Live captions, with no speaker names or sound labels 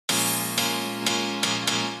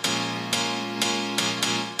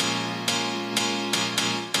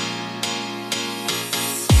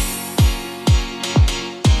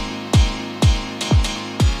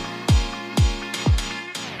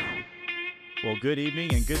Well, good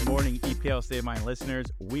evening and good morning, EPL State of Mind listeners.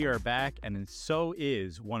 We are back, and so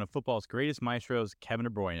is one of football's greatest maestros, Kevin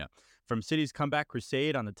Bruyne. From City's comeback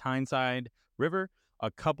crusade on the Tyneside River,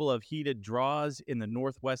 a couple of heated draws in the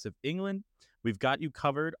northwest of England, we've got you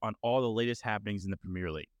covered on all the latest happenings in the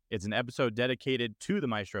Premier League. It's an episode dedicated to the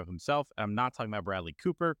maestro himself. I'm not talking about Bradley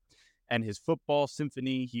Cooper and his football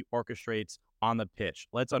symphony he orchestrates on the pitch.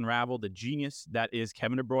 Let's unravel the genius that is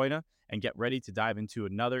Kevin De Bruyne and get ready to dive into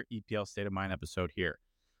another EPL State of Mind episode here.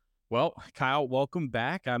 Well, Kyle, welcome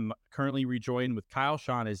back. I'm currently rejoined with Kyle.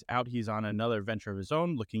 Sean is out. He's on another venture of his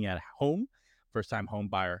own, looking at home. First-time home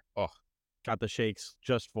buyer. Oh, got the shakes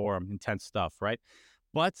just for him. Intense stuff, right?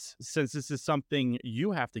 But since this is something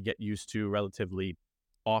you have to get used to relatively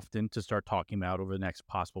often to start talking about over the next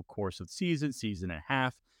possible course of season and a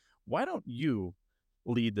half, why don't you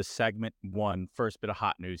lead the segment one, first bit of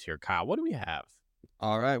hot news here, Kyle? What do we have?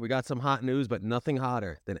 All right, we got some hot news, but nothing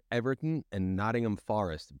hotter than Everton and Nottingham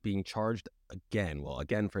Forest being charged again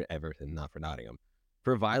for Everton, not for Nottingham,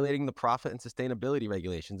 for violating the profit and sustainability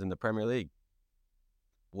regulations in the Premier League.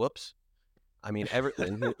 Whoops. I mean,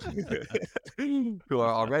 Everton, who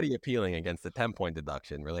are already appealing against the 10-point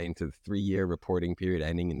deduction relating to the 3-year reporting period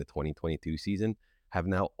ending in the 2022 season, have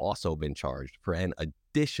now also been charged for an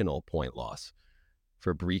additional point loss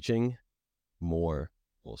for breaching more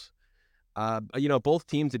rules. Both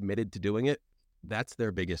teams admitted to doing it. That's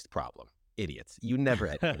their biggest problem. Idiots. You never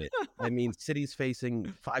admit it. I mean, City's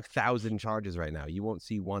facing 5,000 charges right now. You won't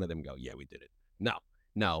see one of them go, yeah, we did it.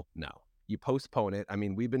 No. You postpone it. I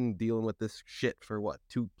mean, we've been dealing with this shit for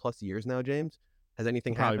 2+ years now, James? Has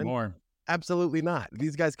anything Probably happened? More. Absolutely not.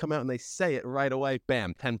 These guys come out and they say it right away.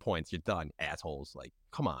 Bam, 10 points. You're done, assholes. Like,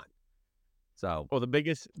 come on. So, well, the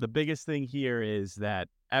biggest thing here is that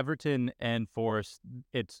Everton and Forest,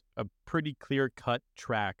 it's a pretty clear-cut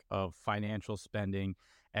track of financial spending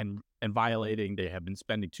and violating. They have been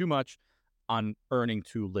spending too much on earning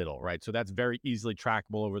too little, right? So that's very easily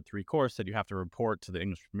trackable over 3 course that you have to report to the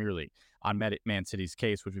English Premier League. On Man City's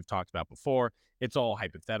case, which we've talked about before, it's all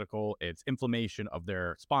hypothetical. It's inflammation of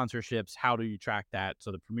their sponsorships. How do you track that?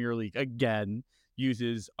 So the Premier League, again,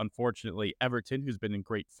 uses, unfortunately, Everton, who's been in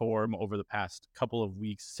great form over the past couple of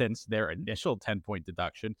weeks since their initial 10-point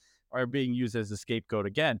deduction, are being used as a scapegoat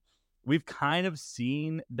again. We've kind of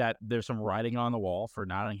seen that there's some writing on the wall for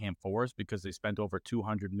Nottingham Forest because they spent over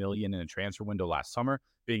 $200 million in a transfer window last summer,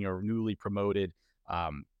 being a newly promoted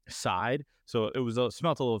side. So it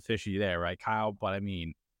smelt a little fishy there, right, Kyle? But I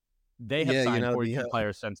mean, they have signed 42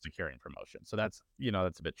 players since securing promotion. So that's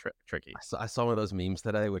a bit tricky. I saw one of those memes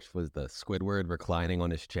today, which was the Squidward reclining on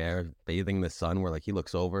his chair, bathing in the sun, where like he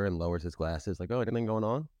looks over and lowers his glasses, like, oh, anything going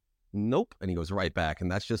on? Nope. And he goes right back.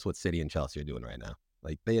 And that's just what City and Chelsea are doing right now.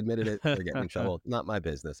 Like, they admitted it. They're getting in trouble. Not my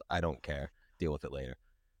business. I don't care. Deal with it later.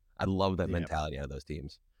 I love that mentality out of those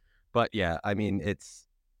teams. But yeah, I mean, it's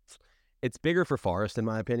bigger for Forest, in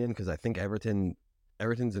my opinion, because I think Everton's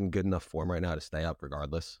in good enough form right now to stay up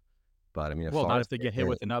regardless. But I mean, not if they get hit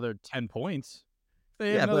with another 10 points. If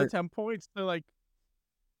they hit another 10 points, they're like,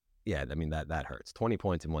 yeah, I mean, that hurts. 20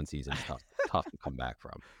 points in one season is tough to come back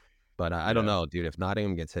from. But I don't know, dude. If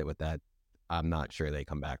Nottingham gets hit with that, I'm not sure they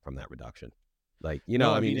come back from that reduction. Like,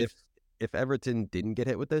 I mean, if Everton didn't get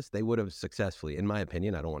hit with this, they would have successfully, in my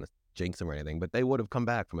opinion, I don't want to jinx them or anything, but they would have come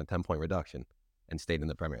back from a 10-point reduction and stayed in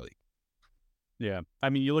the Premier League. Yeah. I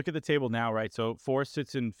mean, you look at the table now, right? So Forest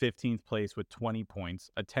sits in 15th place with 20 points.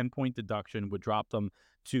 A 10-point deduction would drop them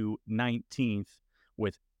to 19th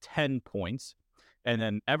with 10 points. And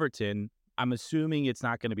then Everton, I'm assuming it's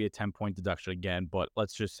not going to be a 10-point deduction again, but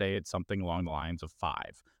let's just say it's something along the lines of 5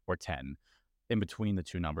 or 10 in between the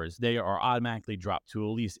two numbers. They are automatically dropped to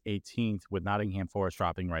at least 18th with Nottingham Forest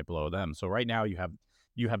dropping right below them. So right now you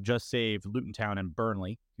have just saved Luton Town and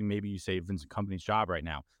Burnley. Maybe you save Vincent Kompany's job right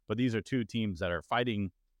now. But these are two teams that are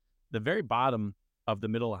fighting the very bottom of the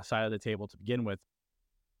middle side of the table to begin with.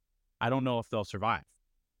 I don't know if they'll survive.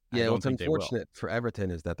 Yeah, what's unfortunate for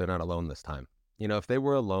Everton is that they're not alone this time. If they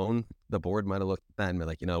were alone, the board might have looked at that and been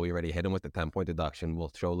like, we already hit them with the 10-point deduction.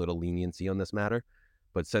 We'll show a little leniency on this matter.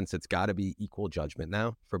 But since it's got to be equal judgment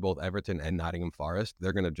now for both Everton and Nottingham Forest,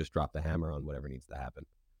 they're going to just drop the hammer on whatever needs to happen.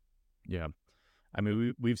 Yeah. I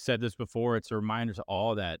mean, we've said this before. It's a reminder to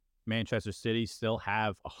all that Manchester City still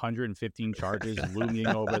have 115 charges looming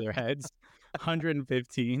over their heads.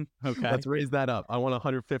 115. Okay. Let's raise that up. I want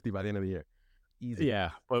 150 by the end of the year. Easy. Yeah,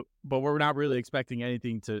 but we're not really expecting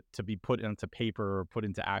anything to be put into paper or put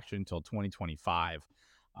into action until 2025.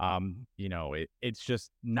 It's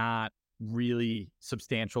just not really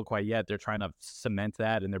substantial quite yet. They're trying to cement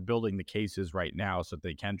that, and they're building the cases right now so that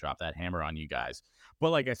they can drop that hammer on you guys.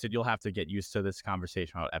 But like I said, you'll have to get used to this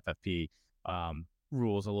conversation about FFP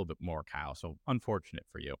rules a little bit more, Kyle. So unfortunate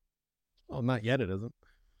for you. Well, not yet. It isn't.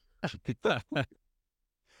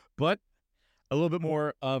 But a little bit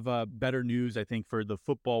more of better news, I think, for the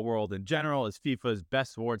football world in general, is FIFA's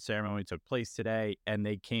best award ceremony took place today, and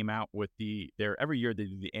they came out with every year they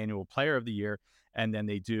do the annual Player of the Year, and then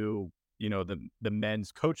they do the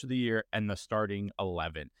men's Coach of the Year and the starting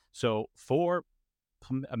 11. So for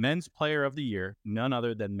a men's Player of the Year, none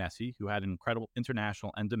other than Messi, who had an incredible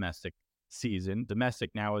international and domestic season.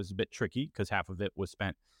 Domestic now is a bit tricky because half of it was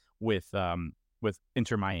spent with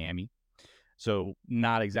Inter Miami. So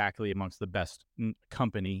not exactly amongst the best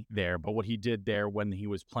company there, but what he did there when he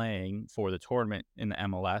was playing for the tournament in the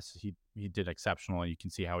MLS, he did exceptional. And you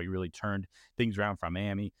can see how he really turned things around from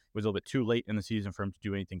Miami. It was a little bit too late in the season for him to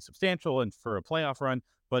do anything substantial and for a playoff run,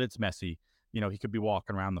 but it's Messi. He could be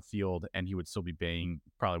walking around the field and he would still be being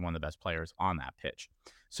probably one of the best players on that pitch.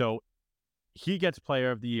 So he gets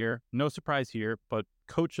Player of the Year. No surprise here, but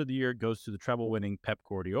Coach of the Year goes to the treble-winning Pep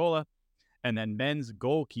Guardiola. And then men's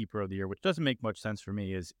goalkeeper of the year, which doesn't make much sense for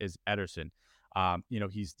me, is Ederson.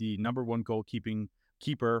 He's the number one goalkeeping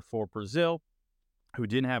keeper for Brazil, who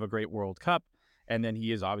didn't have a great World Cup. And then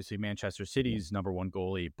he is obviously Manchester City's number one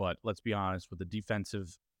goalie. But let's be honest, with the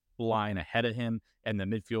defensive line ahead of him and the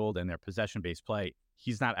midfield and their possession-based play,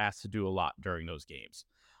 he's not asked to do a lot during those games.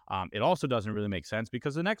 It also doesn't really make sense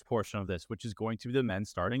because the next portion of this, which is going to be the men's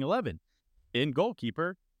starting 11, in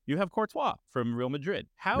goalkeeper, you have Courtois from Real Madrid.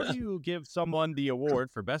 How do you give someone the award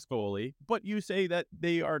for best goalie, but you say that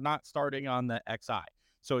they are not starting on the XI?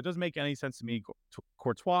 So it doesn't make any sense to me.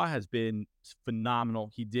 Courtois has been phenomenal.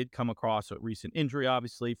 He did come across a recent injury,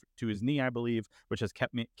 obviously, to his knee, I believe, which has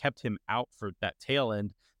kept him out for that tail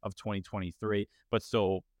end of 2023. But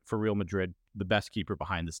still, for Real Madrid, the best keeper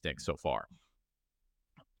behind the stick so far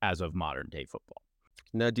as of modern day football.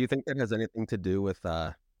 Now, do you think that has anything to do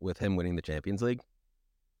with him winning the Champions League?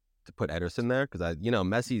 To put Ederson there, because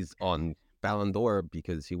Messi's on Ballon d'Or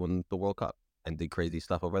because he won the World Cup and did crazy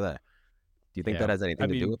stuff over there. Do you think that has anything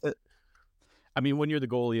to do with it? I mean, when you're the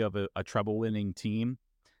goalie of a treble-winning team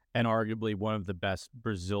and arguably one of the best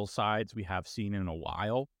Brazil sides we have seen in a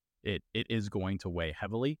while, it is going to weigh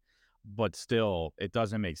heavily. But still, it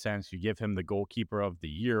doesn't make sense. You give him the Goalkeeper of the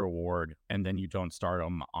Year award, and then you don't start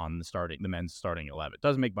him on the men's starting 11. It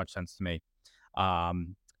doesn't make much sense to me.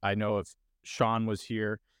 I know if Sean was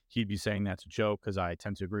here, he'd be saying that's a joke because I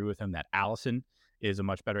tend to agree with him that Alisson is a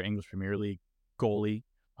much better English Premier League goalie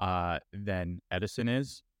than Ederson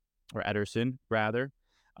is, or Ederson, rather.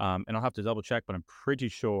 And I'll have to double check, but I'm pretty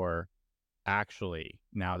sure, actually,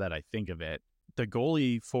 now that I think of it, the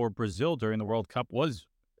goalie for Brazil during the World Cup was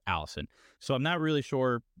Alisson. So I'm not really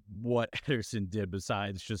sure what Ederson did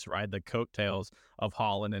besides just ride the coattails of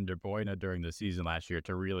Haaland and De Bruyne during the season last year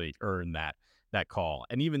to really earn that call.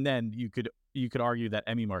 And even then, you could argue that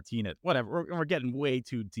Emi Martinez, whatever, we're getting way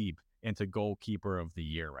too deep into Goalkeeper of the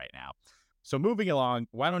Year right now. So moving along,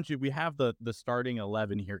 we have the starting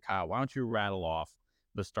 11 here, Kyle. Why don't you rattle off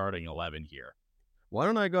the starting 11 here? Why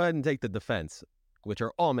don't I go ahead and take the defense, which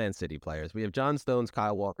are all Man City players. We have John Stones,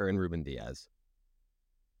 Kyle Walker, and Ruben Diaz.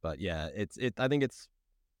 But yeah, I think it's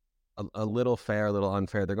a little fair, a little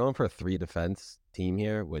unfair. They're going for a 3 defense team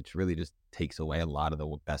here, which really just takes away a lot of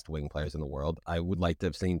the best wing players in the world. I would like to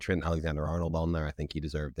have seen Trent Alexander-Arnold on there. I think he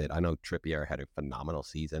deserved it. I know Trippier had a phenomenal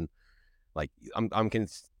season. Like I'm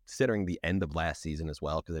considering the end of last season as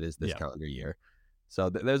well because it is this calendar year. So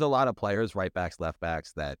there's a lot of players, right backs, left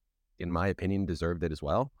backs, that, in my opinion, deserved it as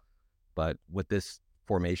well. But with this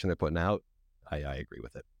formation they're putting out, I agree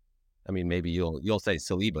with it. I mean, maybe you'll say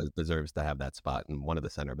Saliba deserves to have that spot in one of the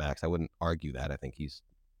center backs. I wouldn't argue that. I think he's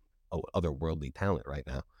an otherworldly talent right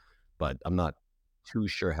now. But I'm not too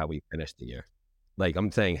sure how we finished the year. Like,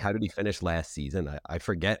 I'm saying, how did he finish last season? I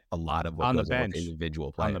forget a lot of what on goes the bench on with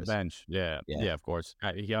individual players. On the bench, yeah, of course.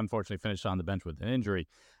 He unfortunately finished on the bench with an injury,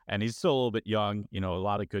 and he's still a little bit young. A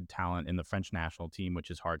lot of good talent in the French national team, which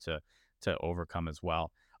is hard to overcome as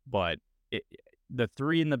well. But the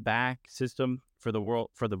 3 in the back system for the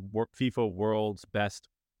FIFA World's Best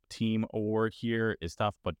Team award here is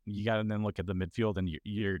tough. But you got to then look at the midfield, and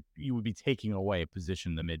you would be taking away a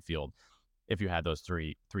position in the midfield if you had those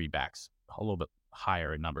three backs a little bit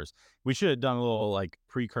higher in numbers. We should have done a little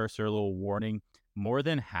precursor, a little warning. More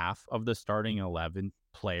than half of the starting 11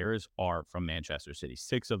 players are from Manchester City.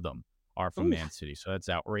 6 of them are from Man City. So that's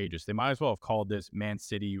outrageous. They might as well have called this Man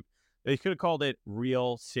City. They could have called it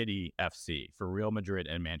Real City FC for Real Madrid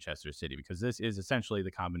and Manchester City, because this is essentially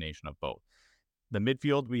the combination of both. The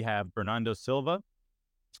midfield, we have Bernardo Silva,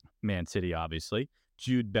 Man City, obviously.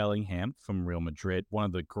 Jude Bellingham from Real Madrid, one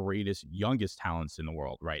of the greatest, youngest talents in the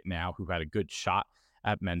world right now, who had a good shot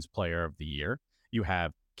at Men's Player of the Year. You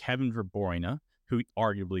have Kevin De Bruyne, who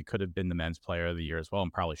arguably could have been the Men's Player of the Year as well,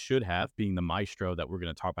 and probably should have, being the maestro that we're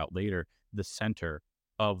going to talk about later, the center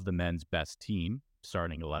of the men's best team,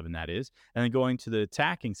 starting 11, that is. And then going to the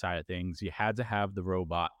attacking side of things, you had to have the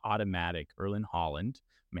robot automatic Erling Haaland,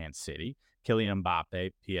 Man City, Kylian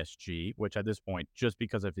Mbappe, PSG, which at this point, just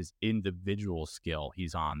because of his individual skill,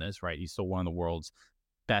 he's on this, right? He's still one of the world's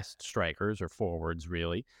best strikers or forwards,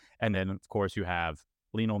 really. And then, of course, you have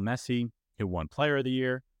Lionel Messi, who won Player of the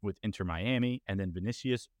Year with Inter Miami, and then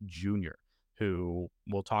Vinicius Jr., who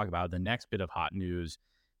we'll talk about. The next bit of hot news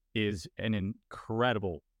is an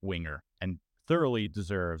incredible winger and thoroughly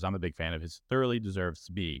deserves, I'm a big fan of his, thoroughly deserves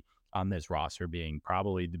to be on this roster, being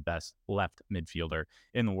probably the best left midfielder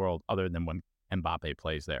in the world other than when Mbappe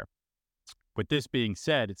plays there. With this being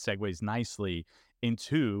said, it segues nicely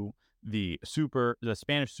into the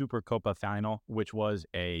Spanish Super Copa final, which was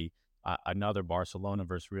another Barcelona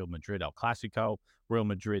versus Real Madrid El Clasico. Real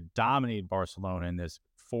Madrid dominated Barcelona in this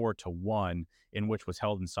 4-1, in which was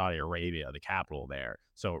held in Saudi Arabia, the capital there.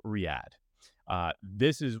 So Riyadh.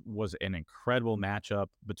 This was an incredible matchup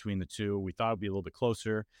between the two. We thought it would be a little bit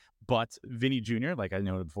closer, but Vinny Jr., like I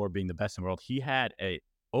noted before, being the best in the world, he had a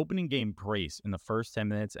opening game brace in the first 10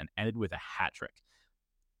 minutes and ended with a hat trick.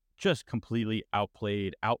 Just completely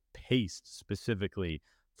outpaced specifically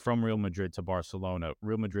from Real Madrid to Barcelona.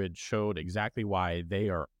 Real Madrid showed exactly why they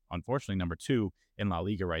are unfortunately number 2 in La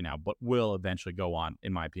Liga right now, but will eventually go on,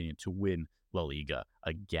 in my opinion, to win La Liga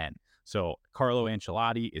again. So Carlo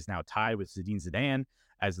Ancelotti is now tied with Zinedine Zidane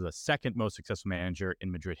as the second most successful manager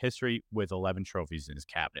in Madrid history with 11 trophies in his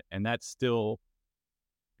cabinet. And that's still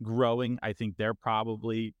growing. I think they're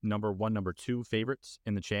probably number 1, number 2 favorites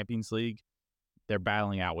in the Champions League. They're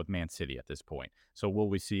battling out with Man City at this point. So will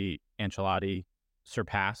we see Ancelotti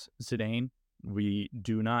surpass Zidane? We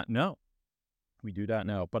do not know.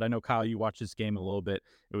 But I know, Kyle, you watched this game a little bit.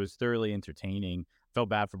 It was thoroughly entertaining. Felt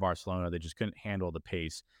bad for Barcelona. They just couldn't handle the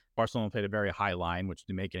pace. Barcelona played a very high line, which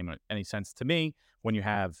didn't make any sense to me. When you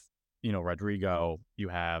have, Rodrigo, you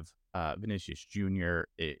have Vinicius Jr.,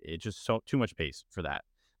 it just too much pace for that.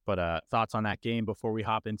 But thoughts on that game before we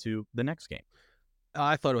hop into the next game?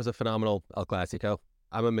 I thought it was a phenomenal El Clasico.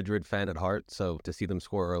 I'm a Madrid fan at heart, so to see them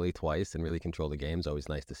score early twice and really control the game is always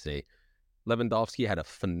nice to see. Lewandowski had a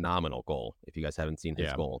phenomenal goal. If you guys haven't seen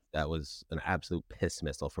his goal, that was an absolute piss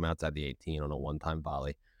missile from outside the 18 on a one-time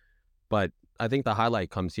volley. But I think the highlight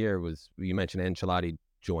comes here was, you mentioned Ancelotti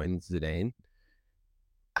joins Zidane.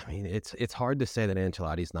 I mean, it's hard to say that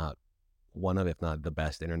Ancelotti's not one of, if not the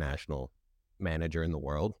best international manager in the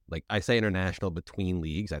world. Like, I say international between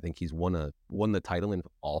leagues. I think he's won the title in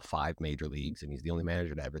all 5 major leagues, and he's the only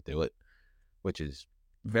manager to ever do it, which is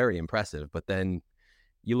very impressive. But then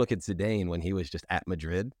you look at Zidane when he was just at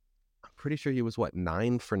Madrid. I'm pretty sure he was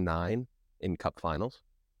 9 for 9 in cup finals.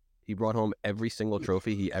 He brought home every single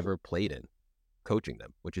trophy he ever played in, coaching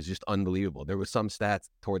them, which is just unbelievable. There was some stats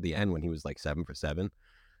toward the end when he was 7 for 7.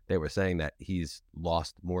 They were saying that he's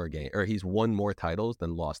lost more games, or he's won more titles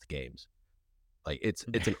than lost games. Like, it's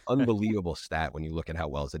an unbelievable stat when you look at how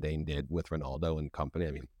well Zidane did with Ronaldo and company.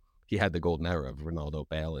 I mean, he had the golden era of Ronaldo,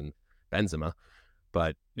 Bale, and Benzema,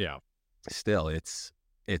 but still, it's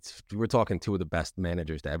we're talking 2 of the best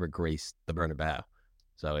managers to ever grace the Bernabeu.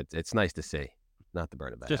 So it's nice to see. Not the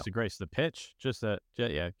Bernabeu. Just to grace the pitch. You got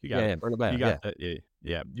Bernabeu. You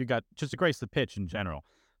got you got just to grace the pitch in general.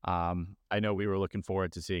 I know we were looking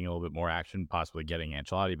forward to seeing a little bit more action, possibly getting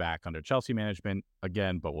Ancelotti back under Chelsea management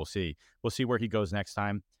again, but we'll see. We'll see where he goes next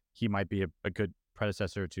time. He might be a good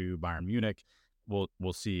predecessor to Bayern Munich.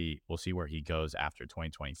 We'll see where he goes after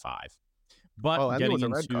 2025 But getting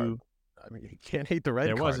into, I mean, you can't hate the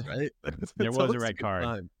red card, right? There was a red card.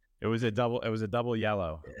 Time. It was a double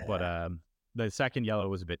yellow, but the second yellow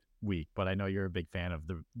was a bit weak. But I know you're a big fan of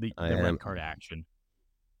the red card action.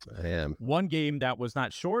 I am. One game that was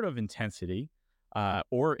not short of intensity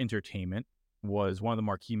or entertainment was one of the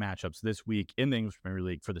marquee matchups this week in the English Premier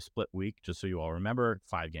League for the split week. Just so you all remember,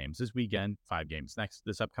 5 games this weekend, 5 games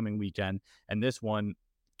this upcoming weekend, and this one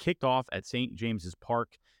kicked off at St. James's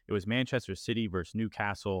Park. It was Manchester City versus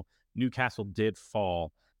Newcastle. Newcastle did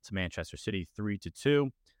fall to Manchester City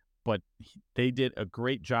 3-2, but they did a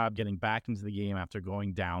great job getting back into the game after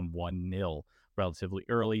going down 1-0 relatively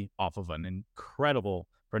early off of an incredible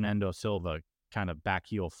Bernardo Silva kind of back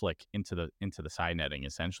heel flick into the side netting,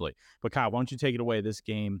 essentially. But Kyle, why don't you take it away this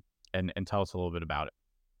game and tell us a little bit about it?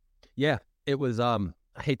 Yeah, it was, I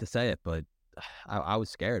hate to say it, but I was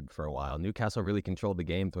scared for a while. Newcastle really controlled the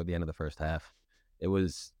game toward the end of the first half. It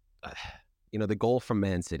was, the goal from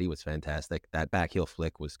Man City was fantastic. That back heel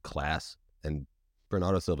flick was class, and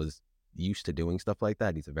Bernardo Silva's used to doing stuff like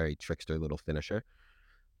that. He's a very trickster little finisher.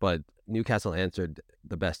 But Newcastle answered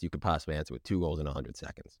the best you could possibly answer with 2 goals in 100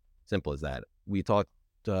 seconds. Simple as that. We talked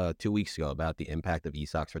 2 weeks ago about the impact of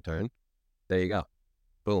Isak's return. There you go.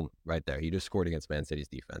 Boom, right there. He just scored against Man City's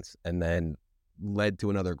defense and then led to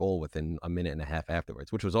another goal within a minute and a half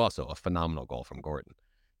afterwards, which was also a phenomenal goal from Gordon.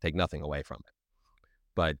 Take nothing away from it.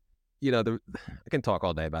 But, I can talk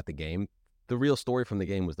all day about the game. The real story from the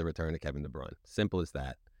game was the return of Kevin De Bruyne. Simple as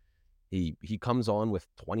that. He comes on with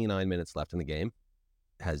 29 minutes left in the game,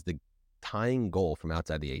 has the tying goal from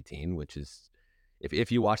outside the 18, which is,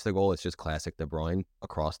 if you watch the goal, it's just classic De Bruyne,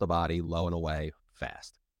 across the body, low and away,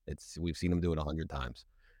 fast. We've seen him do it 100 times.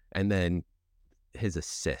 And then his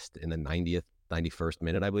assist in the 90th, 91st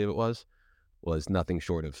minute, I believe it was nothing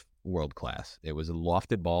short of world class. It was a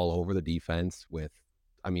lofted ball over the defense with,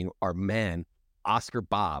 our man, Oscar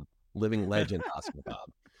Bob, living legend Oscar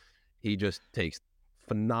Bob. He just takes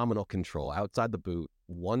phenomenal control outside the boot,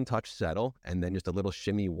 one touch settle, and then just a little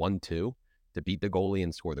shimmy 1-2 to beat the goalie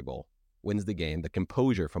and score the goal. Wins the game. The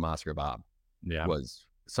composure from Oscar Bob was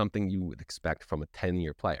something you would expect from a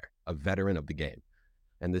 10-year player, a veteran of the game.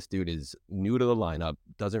 And this dude is new to the lineup,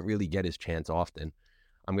 doesn't really get his chance often.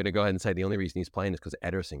 I'm going to go ahead and say the only reason he's playing is because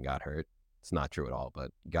Ederson got hurt. It's not true at all,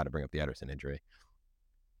 but you got to bring up the Ederson injury.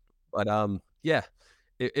 But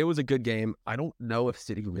it was a good game. I don't know if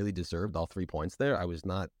City really deserved all 3 points there. I was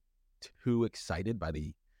not too excited by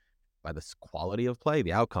the quality of play.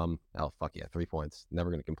 The outcome, 3 points. Never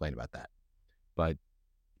going to complain about that. But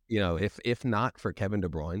if not for Kevin De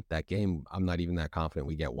Bruyne, that game, I'm not even that confident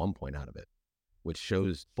we get 1 point out of it, which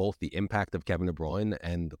shows both the impact of Kevin De Bruyne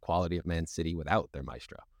and the quality of Man City without their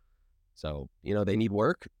maestro. So, they need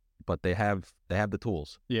work, but they have the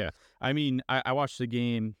tools. Yeah. I watched the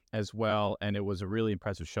game as well, and it was a really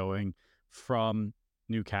impressive showing from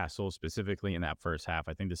Newcastle, specifically in that first half.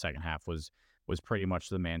 I think the second half was pretty much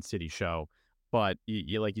the Man City show. But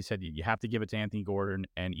like you said, you have to give it to Anthony Gordon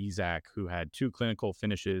and Isak, who had 2 clinical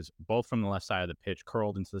finishes, both from the left side of the pitch,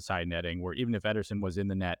 curled into the side netting, where even if Ederson was in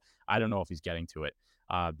the net, I don't know if he's getting to it.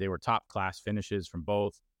 They were top-class finishes from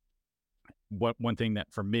both. One thing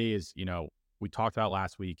that, for me, is, we talked about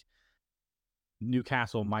last week,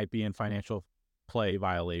 Newcastle might be in financial play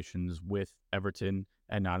violations with Everton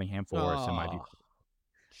and Nottingham Forest,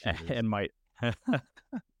 and might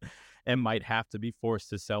and might have to be forced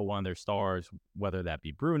to sell one of their stars, whether that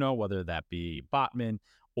be Bruno, whether that be Botman,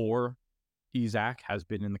 or Isak has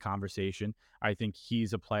been in the conversation. I think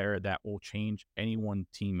he's a player that will change anyone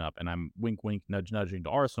team up. And I'm wink, wink, nudge, nudging to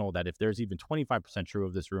Arsenal that if there's even 25% true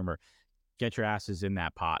of this rumor, get your asses in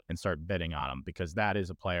that pot and start betting on him, because that is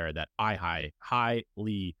a player that I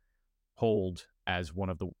highly hold as one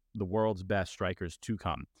of the world's best strikers to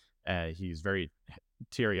come. He's very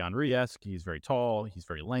Thierry Henry-esque. He's very tall. He's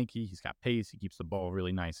very lanky. He's got pace. He keeps the ball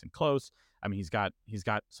really nice and close. He's got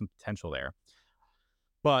some potential there.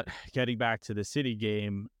 But getting back to the City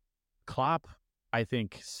game, Klopp, I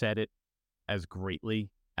think, said it as greatly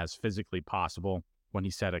as physically possible when he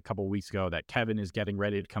said a couple of weeks ago that Kevin is getting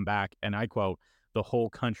ready to come back. And I quote, "The whole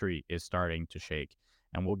country is starting to shake."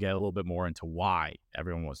 And we'll get a little bit more into why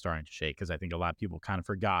everyone was starting to shake, because I think a lot of people kind of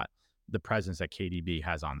forgot the presence that KDB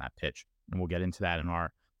has on that pitch. And we'll get into that in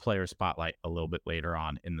our player spotlight a little bit later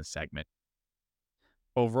on in the segment.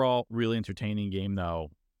 Overall, really entertaining game,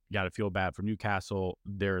 though. You got to feel bad for Newcastle.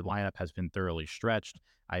 Their lineup has been thoroughly stretched.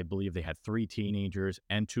 I believe they had 3 teenagers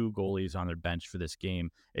and 2 goalies on their bench for this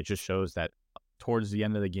game. It just shows that towards the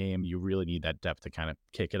end of the game, you really need that depth to kind of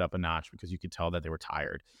kick it up a notch, because you could tell that they were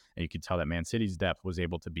tired, and you could tell that Man City's depth was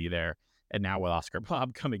able to be there. And now with Oscar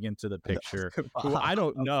Bob coming into the picture, who I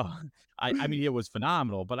don't know. It was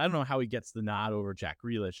phenomenal, but I don't know how he gets the nod over Jack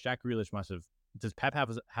Grealish. Jack Grealish must have. Does Pep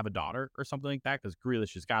have a daughter or something like that? Because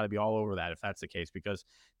Grealish has got to be all over that if that's the case, because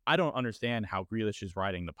I don't understand how Grealish is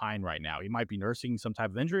riding the pine right now. He might be nursing some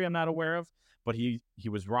type of injury I'm not aware of, but he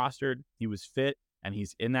was rostered, he was fit, and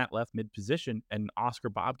he's in that left mid position, and Oscar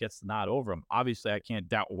Bob gets the nod over him. Obviously, I can't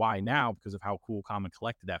doubt why now because of how cool, calm, and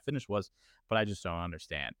collected that finish was, but I just don't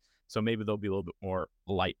understand. So maybe there'll be a little bit more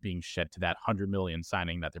light being shed to that $100 million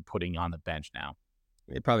signing that they're putting on the bench now.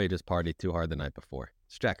 They probably just partied too hard the night before.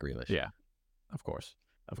 It's Jack Grealish. Yeah. Of course.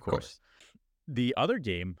 The other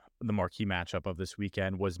game, the marquee matchup of this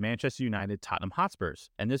weekend, was Manchester United Tottenham Hotspurs,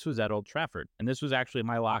 and this was at Old Trafford. And this was actually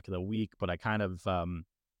my lock of the week, but I kind of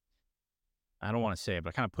I don't want to say it,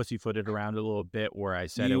 but I kind of pussyfooted around it a little bit, where I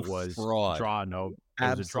said it was fraud. It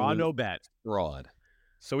was a draw no bet. Fraud.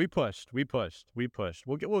 So we pushed.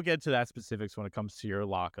 We'll get to that specifics when it comes to your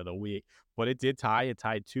lock of the week, but it did tie. It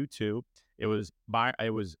tied 2-2. It was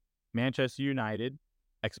Manchester United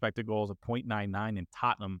expected goals of 0.99 and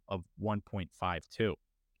Tottenham of 1.52.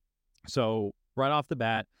 So right off the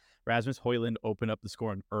bat, Rasmus Højlund opened up the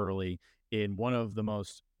scoring early in one of the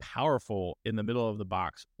most powerful in the middle of the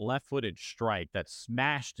box left-footed strike that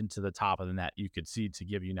smashed into the top of the net you could see to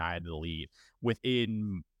give United the lead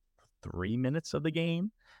within 3 minutes of the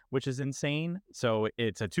game, which is insane. So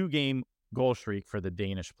it's a 2-game goal streak for the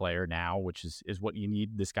Danish player now, which is what you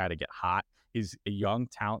need this guy to get hot. He's a young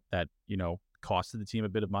talent that, costed the team a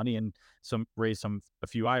bit of money and raised a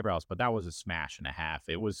few eyebrows, but that was a smash and a half.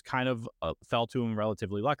 It was kind of fell to him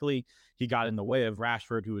relatively luckily. He got in the way of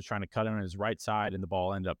Rashford, who was trying to cut in on his right side, and the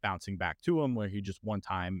ball ended up bouncing back to him, where he just one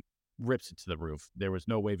time rips it to the roof. There was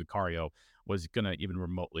no way Vicario was going to even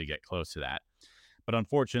remotely get close to that. But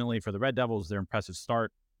unfortunately for the Red Devils, their impressive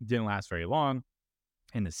start didn't last very long.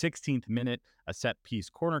 In the 16th minute, a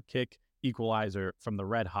set-piece corner kick equalizer from the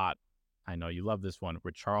red-hot, I know you love this one,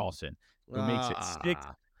 Richarlison, who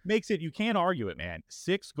makes it, you can't argue it, man.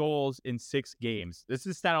 6 goals in 6 games. This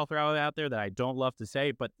is a stat I'll throw out there that I don't love to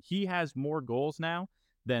say, but he has more goals now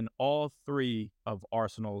than all 3 of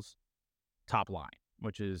Arsenal's top line,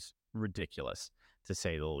 which is ridiculous, to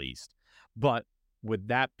say the least. But with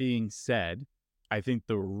that being said, I think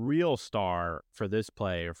the real star for this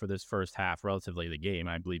play, or for this first half, relatively the game,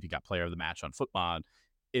 I believe he got player of the match on FootMod,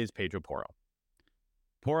 is Pedro Porro.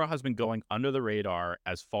 Porro has been going under the radar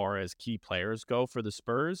as far as key players go for the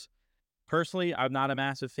Spurs. Personally, I'm not a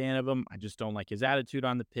massive fan of him. I just don't like his attitude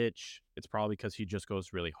on the pitch. It's probably because he just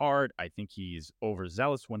goes really hard. I think he's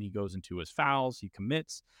overzealous when he goes into his fouls. He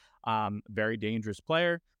commits. Very dangerous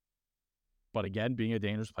player. But again, being a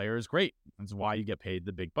dangerous player is great. That's why you get paid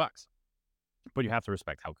the big bucks. But you have to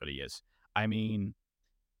respect how good he is. I mean,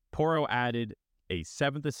 Porro added a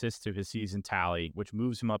 7th assist to his season tally, which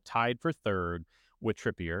moves him up tied for 3rd with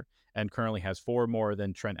Trippier, and currently has 4 more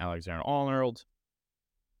than Trent Alexander-Arnold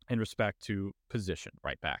in respect to position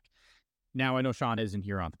right back. Now, I know Sean isn't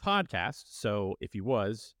here on the podcast, so if he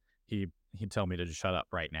was, he'd tell me to just shut up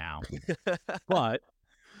right now. But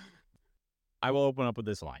I will open up with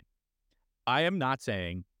this line. I am not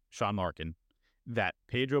saying, Sean Larkin, that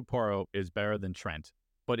Pedro Porro is better than Trent,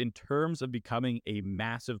 but in terms of becoming a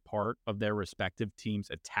massive part of their respective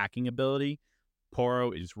team's attacking ability,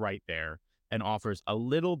 Porro is right there and offers a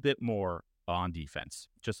little bit more on defense,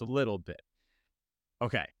 just a little bit.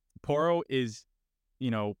 Okay, Porro is,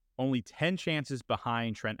 only 10 chances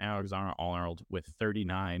behind Trent Alexander-Arnold with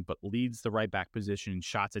 39, but leads the right back position in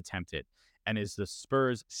shots attempted, and is the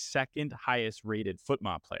Spurs' 2nd highest rated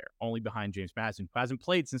FootMod player, only behind James Maddison, who hasn't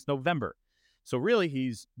played since November. So really,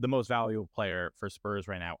 he's the most valuable player for Spurs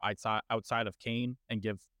right now, outside of Kane, and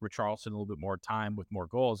give Richarlison a little bit more time with more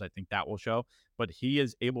goals. I think that will show. But he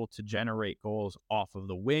is able to generate goals off of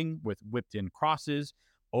the wing with whipped-in crosses,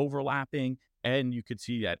 overlapping, and you could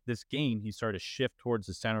see that this game, he started to shift towards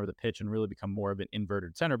the center of the pitch and really become more of an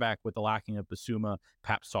inverted center back, with the lacking of Basuma,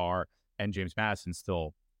 Pap Sarr, and James Maddison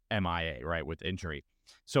still MIA, right, with injury.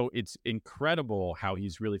 So it's incredible how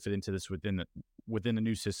he's really fit into this within the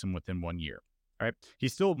new system within 1 year. Right,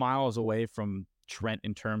 he's still miles away from Trent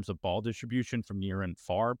in terms of ball distribution from near and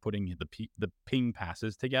far, putting the ping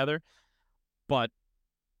passes together. But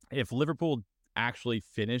if Liverpool actually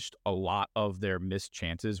finished a lot of their missed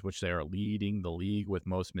chances, which they are leading the league with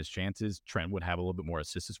most missed chances, Trent would have a little bit more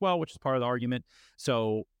assists as well, which is part of the argument.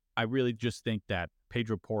 So I really just think that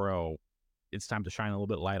Pedro Porro, it's time to shine a little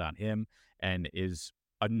bit light on him, and is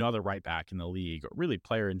another right back in the league, or really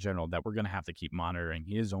player in general, that we're going to have to keep monitoring.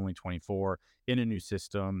 He is only 24 in a new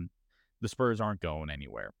system. The Spurs aren't going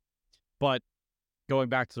anywhere. But going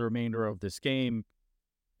back to the remainder of this game,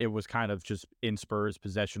 it was kind of just in Spurs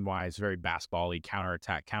possession-wise, very basketball-y,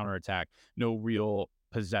 counterattack, no real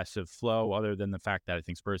possessive flow, other than the fact that I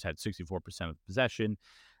think Spurs had 64% of possession.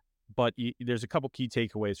 But there's a couple key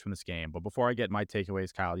takeaways from this game. But before I get my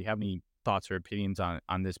takeaways, Kyle, do you have any thoughts or opinions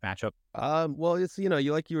on this matchup? Well, it's, you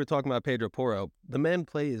were talking about Pedro Porro. The man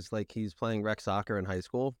plays like he's playing rec soccer in high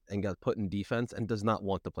school and got put in defense and does not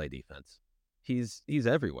want to play defense. He's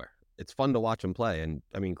everywhere. It's fun to watch him play, and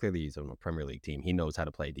I mean, clearly he's on a Premier League team. He knows how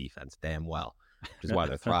to play defense damn well, which is why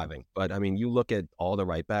they're thriving. But I mean, you look at all the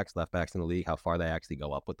right backs, left backs in the league, how far they actually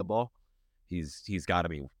go up with the ball. He's got to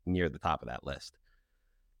be near the top of that list.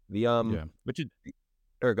 Go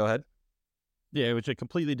ahead. Yeah, it was a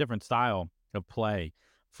completely different style of play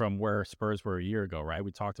from where Spurs were a year ago, right?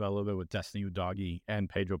 We talked about a little bit with Destiny Udogie and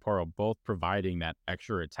Pedro Porro, both providing that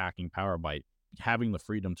extra attacking power by having the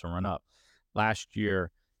freedom to run up. Last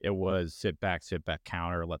year, it was sit back,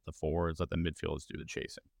 counter, let the forwards, let the midfielders do the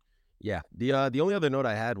chasing. Yeah. The only other note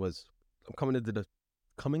I had was I'm coming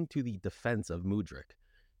to the defense of Mudryk.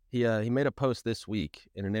 He made a post this week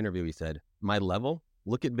in an interview. He said, "My level?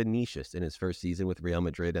 Look at Vinicius in his first season with Real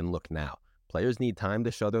Madrid and look now. Players need time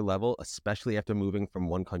to show their level, especially after moving from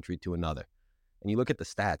one country to another." And you look at the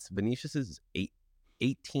stats, Vinicius's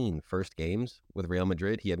 18 first games with Real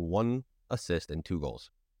Madrid, he had 1 assist and 2 goals,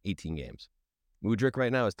 18 games. Mudryk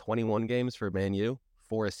right now is 21 games for Man U,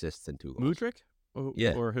 4 assists and 2 goals. Mudryk?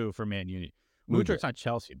 Yeah. Or who for Man U? Mudryk. Mudryk's not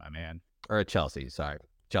Chelsea, my man. Or at Chelsea, sorry.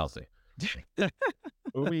 Chelsea.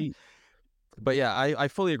 But yeah, I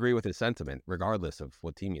fully agree with his sentiment, regardless of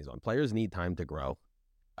what team he's on. Players need time to grow.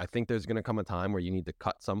 I think there's going to come a time where you need to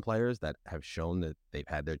cut some players that have shown that they've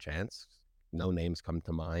had their chance. No names come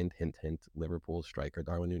to mind. Hint, hint, Liverpool striker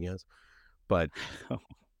Darwin Nunez. But,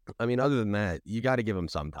 I mean, other than that, you got to give him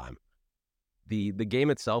some time. The game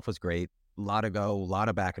itself was great. A lot of go, a lot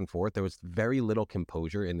of back and forth. There was very little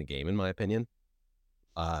composure in the game, in my opinion.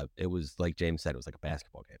 It was, like James said, it was like a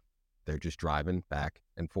basketball game. They're just driving back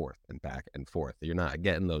and forth and back and forth. You're not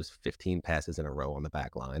getting those 15 passes in a row on the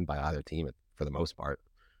back line by either team for the most part.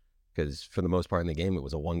 Because for the most part in the game, it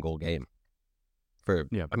was a 1-goal game.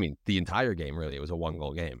 I mean, the entire game, really, it was a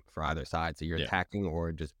 1-goal game for either side. So you're attacking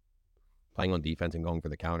or just playing on defense and going for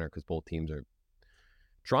the counter because both teams are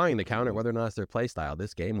trying to counter whether or not it's their play style.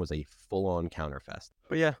 This game was a full-on counter fest.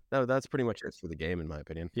 But yeah, that's pretty much it for the game, in my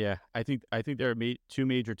opinion. Yeah, I think there are 2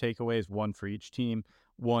 major takeaways, one for each team.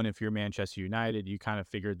 One, if you're Manchester United, you kind of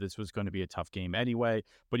figured this was going to be a tough game anyway,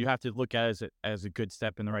 but you have to look at it as a good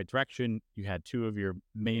step in the right direction. You had 2 of your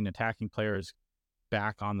main attacking players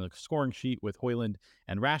back on the scoring sheet with Højlund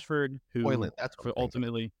and Rashford, who that's for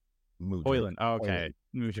ultimately Højlund. Oh, okay.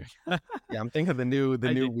 Yeah, I'm thinking of the new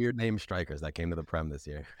weird name strikers that came to the Prem this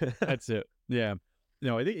year. That's it. Yeah.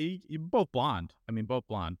 No, I think both blonde. I mean, both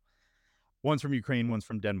blonde. One's from Ukraine, one's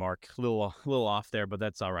from Denmark. A little off there, but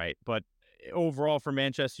that's all right. But overall, for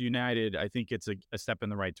Manchester United, I think it's a step in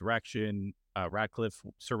the right direction.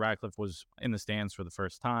 Sir Radcliffe was in the stands for the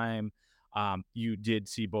first time. You did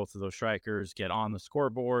see both of those strikers get on the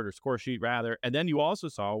scoreboard or score sheet rather. And then you also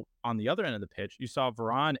saw on the other end of the pitch, you saw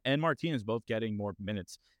Varane and Martinez both getting more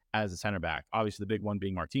minutes as a center back. Obviously, the big one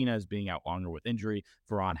being Martinez being out longer with injury.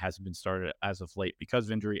 Varane hasn't been started as of late because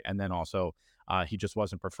of injury. And then also he just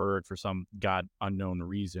wasn't preferred for some God unknown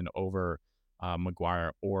reason over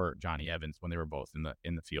Maguire or Johnny Evans when they were both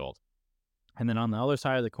in the field. And then on the other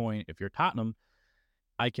side of the coin, if you're Tottenham,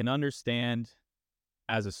 I can understand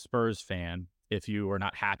as a Spurs fan if you are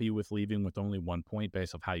not happy with leaving with only 1 point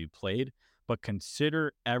based off how you played, but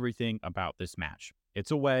consider everything about this match.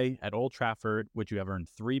 It's away at Old Trafford, which you have earned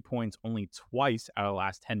 3 points only twice out of the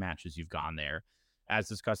last 10 matches you've gone there. As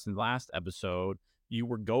discussed in the last episode, you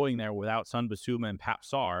were going there without Son Bissouma and Pap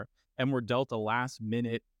Sarr and were dealt a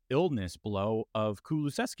last-minute illness blow of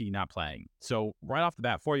Kulusevski not playing. So right off the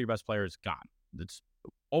bat, 4 of your best players gone. That's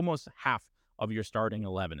almost half of your starting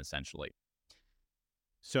 11, essentially.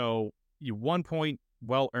 So you 1 point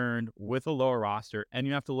well earned with a lower roster, and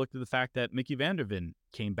you have to look to the fact that Mickey van der Ven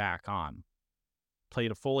came back on,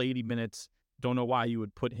 played a full 80 minutes. Don't know why you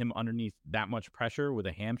would put him underneath that much pressure with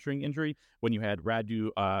a hamstring injury when you had Radu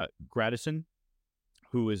Gradison,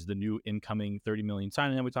 who is the new incoming 30 million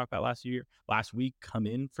signing that we talked about last week, come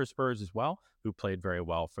in for Spurs as well, who played very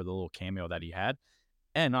well for the little cameo that he had.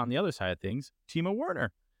 And on the other side of things, Timo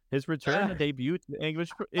Werner, his return to debut to the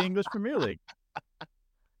English Premier League.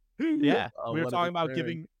 Yeah, we were talking about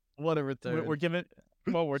giving. What a return!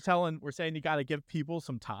 We're saying you got to give people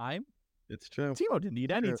some time. It's true. Timo didn't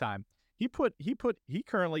need any time. He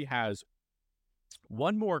currently has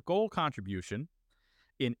one more goal contribution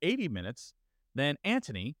in 80 minutes than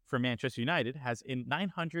Antony for Manchester United has in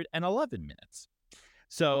 911 minutes.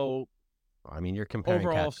 So, I mean, you're comparing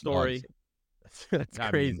overall story. That's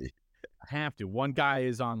crazy. I have to. One guy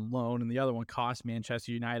is on loan, and the other one cost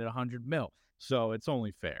Manchester United 100 mil. So it's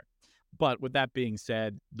only fair. But with that being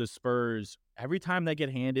said, the Spurs, every time they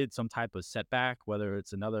get handed some type of setback, whether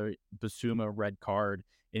it's another Bissouma red card,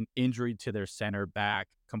 an injury to their center back,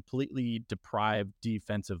 completely deprived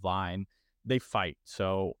defensive line, they fight.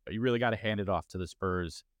 So you really got to hand it off to the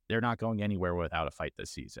Spurs. They're not going anywhere without a fight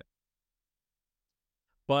this season.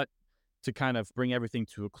 But to kind of bring everything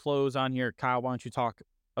to a close on here, Kyle, why don't you talk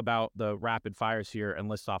about the rapid fires here and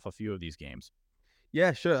list off a few of these games?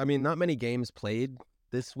 Yeah, sure. I mean, not many games played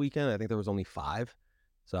this weekend. I think there was only 5.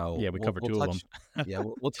 So yeah, we covered 2 of them. Yeah,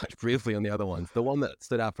 we'll touch briefly on the other ones. The one that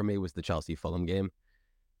stood out for me was the Chelsea-Fulham game.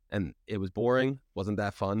 And it was boring, wasn't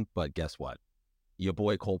that fun, but guess what? Your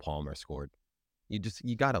boy Cole Palmer scored. You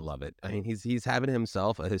got to love it. I mean, he's having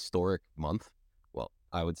himself a historic month. Well,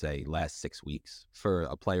 I would say last 6 weeks for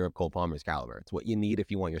a player of Cole Palmer's caliber. It's what you need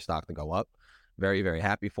if you want your stock to go up. Very, very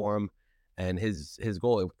happy for him. And his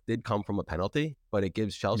goal, it did come from a penalty, but it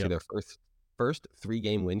gives Chelsea their first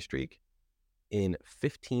 3-game win streak in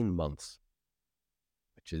 15 months,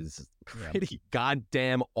 which is pretty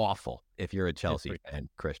goddamn awful if you're a Chelsea fan,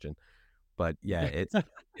 Christian. But yeah,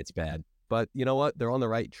 it's bad. But you know what? They're on the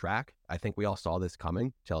right track. I think we all saw this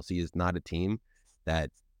coming. Chelsea is not a team that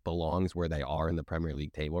belongs where they are in the Premier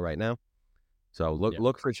League table right now. So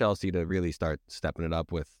look for Chelsea to really start stepping it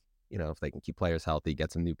up with, if they can keep players healthy,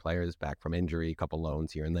 get some new players back from injury, a couple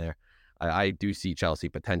loans here and there. I do see Chelsea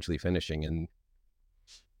potentially finishing, and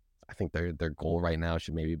I think their goal right now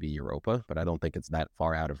should maybe be Europa, but I don't think it's that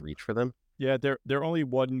far out of reach for them. Yeah, they're only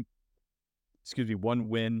one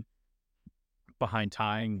win behind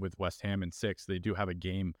tying with West Ham in 6th. They do have a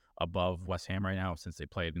game above West Ham right now since they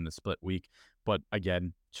played in the split week. But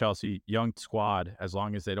again, Chelsea, young squad, as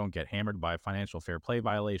long as they don't get hammered by financial fair play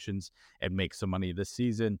violations and make some money this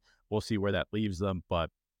season, we'll see where that leaves them. But,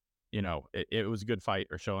 it was a good fight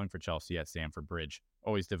or showing for Chelsea at Stamford Bridge.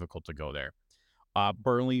 Always difficult to go there.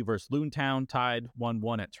 Burnley versus Luton Town tied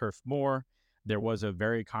 1-1 at Turf Moor. There was a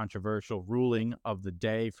very controversial ruling of the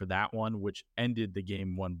day for that one, which ended the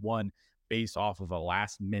game 1-1 based off of a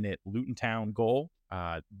last-minute Luton Town goal.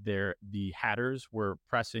 The Hatters were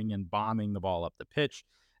pressing and bombing the ball up the pitch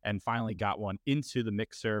and finally got one into the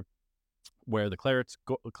mixer where the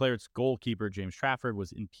Clarets goalkeeper, James Trafford,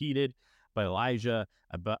 was impeded by Elijah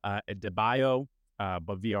Adebayo,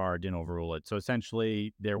 but VAR didn't overrule it. So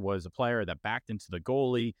essentially, there was a player that backed into the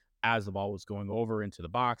goalie as the ball was going over into the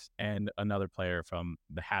box, and another player from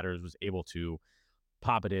the Hatters was able to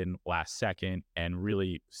pop it in last second and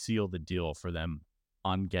really seal the deal for them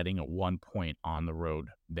on getting a 1 point on the road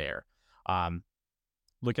there.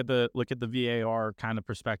 Look at the VAR kind of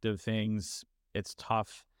perspective things. It's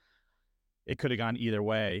tough. It could have gone either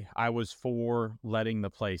way. I was for letting the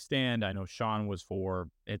play stand. I know Sean was for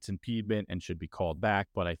its impediment and should be called back,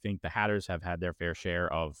 but I think the Hatters have had their fair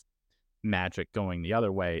share of magic going the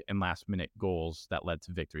other way and last-minute goals that led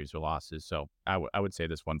to victories or losses. So I would say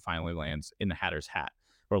this one finally lands in the Hatters' hat,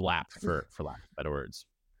 or lap, for lack of better words.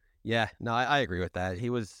 Yeah, no, I agree with that. He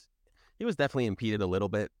was definitely impeded a little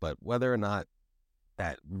bit, but whether or not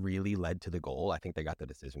that really led to the goal, I think they got the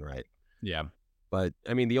decision right. Yeah. But,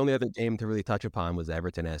 I mean, the only other game to really touch upon was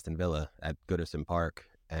Everton-Aston Villa at Goodison Park,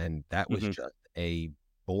 and that was just a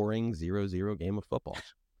boring 0-0 game of football.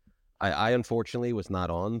 I unfortunately was not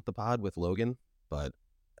on the pod with Logan, but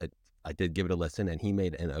I did give it a listen, and he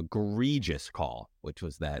made an egregious call, which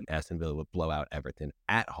was that Aston Villa would blow out Everton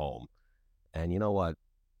at home. And you know what?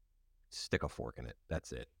 Stick a fork in it.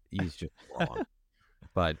 That's it. He's just wrong.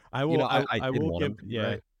 But I will give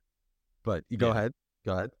right? But you go ahead.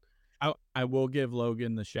 Go ahead. I will give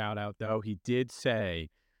Logan the shout out though. He did say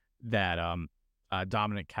that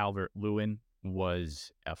Dominic Calvert-Lewin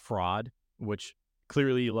was a fraud, which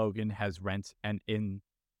clearly Logan has rent and in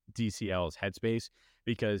DCL's headspace,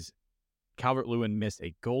 because Calvert-Lewin missed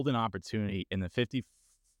a golden opportunity in the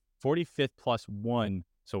 45th plus 1,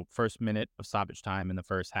 so first minute of stoppage time in the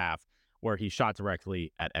first half, where he shot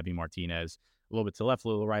directly at Emi Martinez. A little bit to the left, a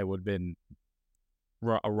little right would have been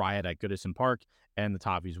a riot at Goodison Park, and the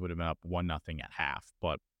Toffees would have been up 1-0 at half.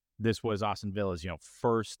 But this was Aston Villa's,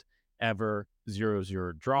 first ever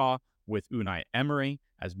 0-0 draw with Unai Emery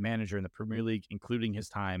as manager in the Premier League, including his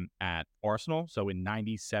time at Arsenal. So in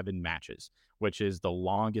 97 matches, which is the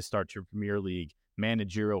longest start to your Premier League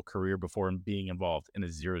managerial career before being involved in a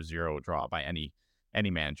 0-0 draw by any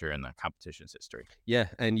manager in the competition's history. Yeah,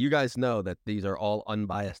 and you guys know that these are all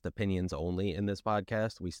unbiased opinions only in this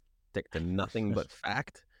podcast. We stick to nothing but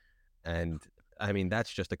fact. And, I mean,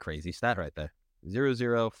 that's just a crazy stat right there.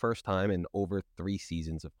 0-0, first time in over 3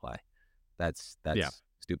 seasons of play. That's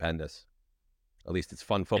stupendous. At least it's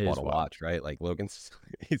fun football to watch, right? Like Logan's,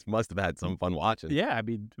 he must have had some fun watching. Yeah, I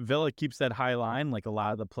mean, Villa keeps that high line. Like a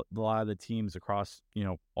lot of the teams across,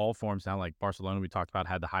 all forms now. Like Barcelona, we talked about,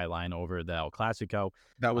 had the high line over the El Clasico.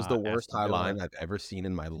 That was the worst high line I've ever seen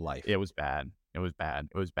in my life. It was bad.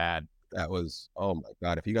 That was, oh my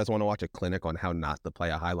God. If you guys want to watch a clinic on how not to play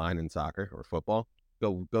a high line in soccer or football,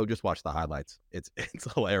 go just watch the highlights. It's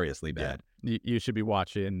hilariously bad. Yeah. You should be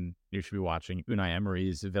watching Unai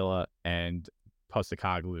Emery's Villa and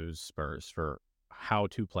Postecoglou's Spurs for how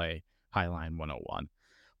to play Highline 101.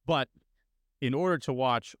 But in order to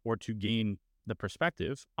watch or to gain the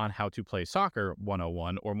perspective on how to play soccer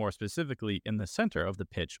 101, or more specifically in the center of the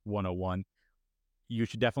pitch 101, you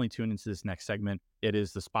should definitely tune into this next segment. It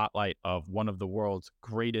is the spotlight of one of the world's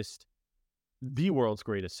greatest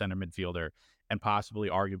center midfielder, and possibly,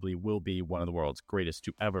 arguably, will be one of the world's greatest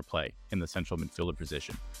to ever play in the central midfielder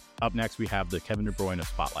position. Up next, we have the Kevin De Bruyne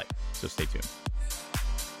spotlight, so stay tuned.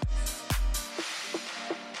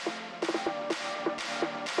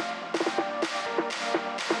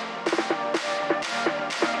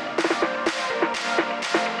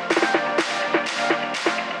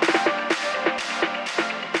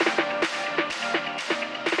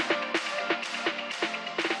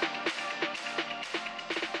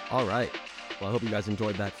 hope you guys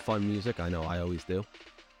enjoyed that fun music. I know I always do.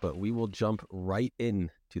 But we will jump right in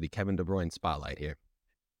to the Kevin De Bruyne spotlight here.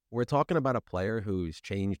 We're talking about a player who's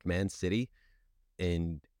changed Man City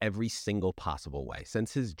in every single possible way.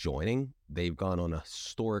 Since his joining, they've gone on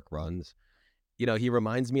historic runs. You know, he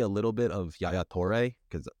reminds me a little bit of Yaya Toure,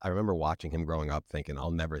 because I remember watching him growing up thinking, I'll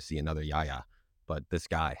never see another Yaya. But this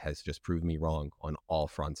guy has just proved me wrong on all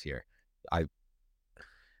fronts here. It's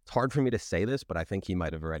hard for me to say this, but I think he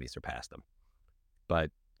might have already surpassed him. But,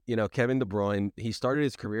 you know, Kevin De Bruyne, he started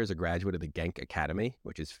his career as a graduate of the Genk Academy,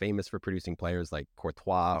 which is famous for producing players like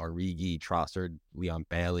Courtois, Origi, Trossard, Leon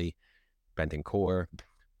Bailey, Bentancur.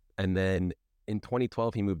 And then in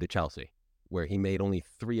 2012, he moved to Chelsea, where he made only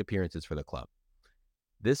 3 appearances for the club.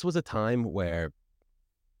 This was a time where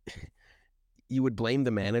you would blame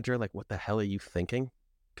the manager, like, what the hell are you thinking?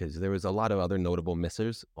 Because there was a lot of other notable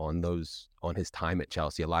missers on his time at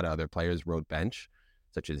Chelsea. A lot of other players rode bench,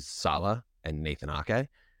 such as Salah and Nathan Ake.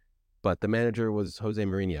 But the manager was Jose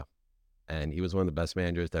Mourinho, and he was one of the best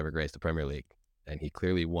managers to ever grace the Premier League. And he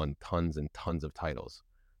clearly won tons and tons of titles.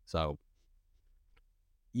 So,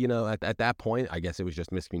 you know, at that point, I guess it was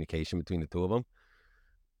just miscommunication between the two of them.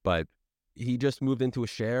 But he just moved into a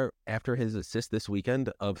share after his assist this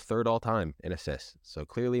weekend of 3rd all time in assists. So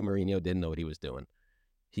clearly Mourinho didn't know what he was doing.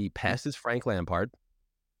 He passes Frank Lampard.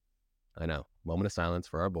 I know, moment of silence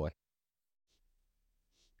for our boy.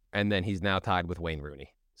 And then he's now tied with Wayne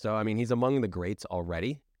Rooney. So, I mean, he's among the greats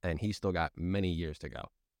already, and he's still got many years to go.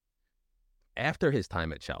 After his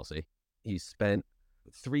time at Chelsea, he spent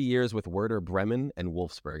 3 years with Werder Bremen and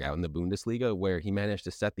Wolfsburg out in the Bundesliga, where he managed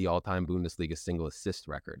to set the all-time Bundesliga single assist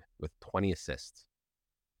record with 20 assists.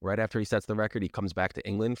 Right after he sets the record, he comes back to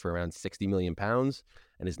England for around £60 million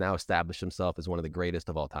and has now established himself as one of the greatest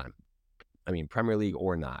of all time. I mean, Premier League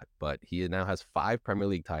or not, but he now has 5 Premier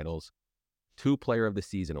League titles, 2 Player of the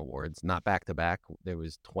Season awards, not back-to-back. There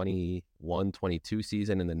was 21-22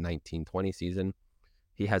 season and the 19-20 season.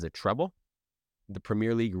 He has a treble, the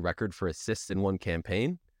Premier League record for assists in one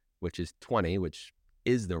campaign, which is 20, which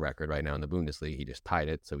is the record right now in the Bundesliga. He just tied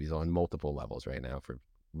it, so he's on multiple levels right now for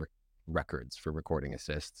records for recording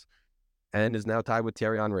assists, and is now tied with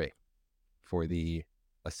Thierry Henry for the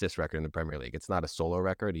assist record in the Premier League. It's not a solo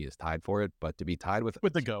record. He is tied for it, but to be tied with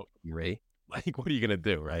the GOAT. Henry, like, what are you going to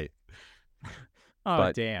do, right? Oh,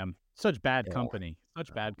 but, damn. Such bad company.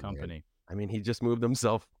 Such bad company. Man. I mean, he just moved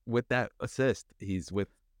himself with that assist. He's with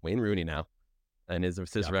Wayne Rooney now, and his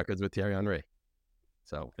assist records with Thierry Henry.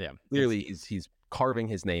 So clearly he's carving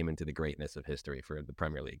his name into the greatness of history for the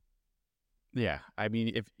Premier League. Yeah, I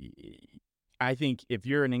mean, I think if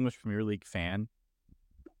you're an English Premier League fan,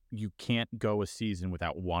 you can't go a season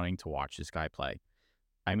without wanting to watch this guy play.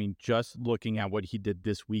 I mean, just looking at what he did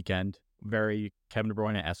this weekend, very Kevin De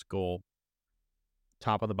Bruyne-esque goal,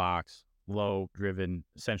 top of the box, low, driven,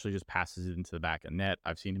 essentially just passes it into the back of net.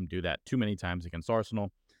 I've seen him do that too many times against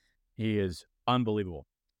Arsenal. He is unbelievable.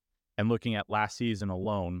 And looking at last season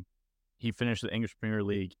alone, he finished the English Premier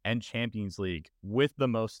League and Champions League with the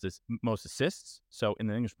most assists. So in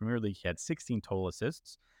the English Premier League, he had 16 total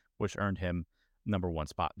assists, which earned him number 1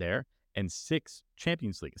 spot there, and 6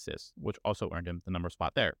 Champions League assists, which also earned him the number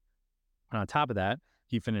spot there. And on top of that,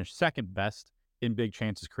 he finished 2nd best in big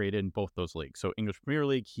chances created in both those leagues. So English Premier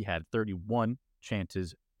League, he had 31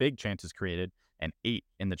 chances, big chances created, and 8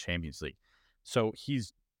 in the Champions League. So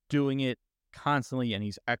he's doing it constantly, and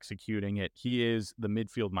he's executing it. He is the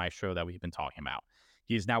midfield maestro that we've been talking about.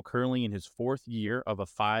 He is now currently in his 4th year of a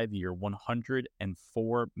 5-year,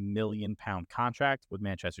 £104 million contract with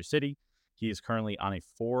Manchester City. He is currently on a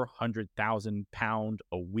 £400,000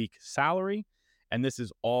 a week salary, and this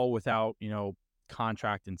is all without,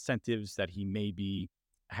 contract incentives that he maybe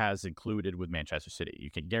has included with Manchester City.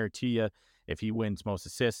 You can guarantee you, if he wins most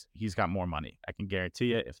assists, he's got more money. I can guarantee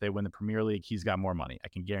you, if they win the Premier League, he's got more money. I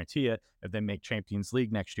can guarantee you, if they make Champions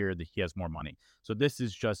League next year, that he has more money. So this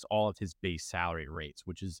is just all of his base salary rates,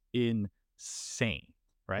 which is insane,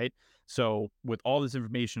 right? So with all this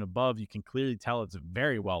information above, you can clearly tell it's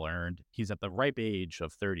very well earned. He's at the ripe age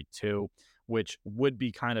of 32, which would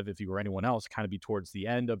be kind of, if you were anyone else, kind of be towards the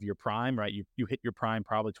end of your prime, right? You hit your prime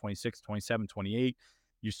probably 26, 27, 28.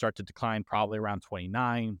 You start to decline probably around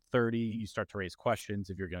 29, 30. You start to raise questions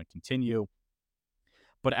if you're going to continue.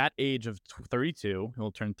 But at age of 32,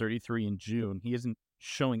 he'll turn 33 in June. He isn't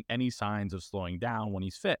showing any signs of slowing down when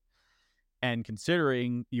he's fit. And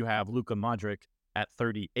considering you have Luka Modric at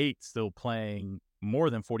 38 still playing more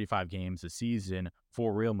than 45 games a season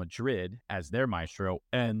for Real Madrid as their maestro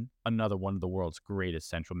and another one of the world's greatest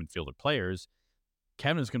central midfielder players,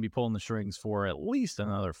 Kevin is going to be pulling the strings for at least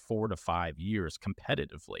another 4 to 5 years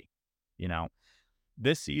competitively,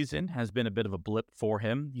 This season has been a bit of a blip for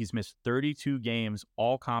him. He's missed 32 games,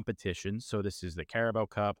 all competitions. So this is the Carabao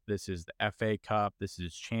Cup, this is the FA Cup, this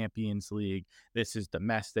is Champions League, this is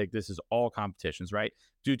domestic, this is all competitions, right?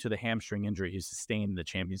 Due to the hamstring injury he sustained in the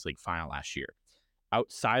Champions League final last year.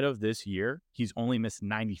 Outside of this year, he's only missed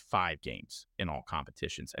 95 games in all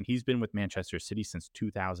competitions, and he's been with Manchester City since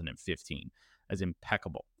 2015. As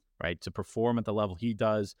impeccable, right? To perform at the level he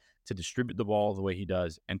does, to distribute the ball the way he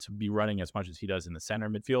does, and to be running as much as he does in the center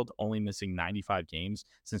midfield, only missing 95 games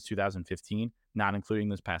since 2015, not including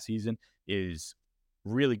this past season, is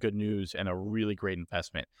really good news and a really great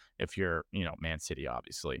investment if you're, Man City,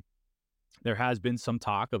 obviously. There has been some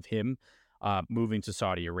talk of him moving to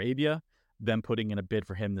Saudi Arabia, them putting in a bid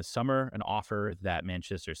for him this summer, an offer that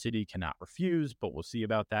Manchester City cannot refuse, but we'll see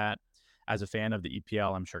about that. As a fan of the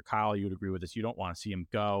EPL, I'm sure, Kyle, you would agree with this. You don't want to see him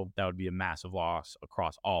go. That would be a massive loss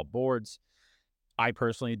across all boards. I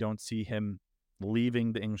personally don't see him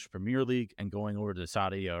leaving the English Premier League and going over to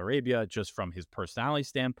Saudi Arabia just from his personality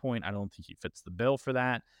standpoint. I don't think he fits the bill for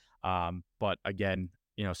that. But again,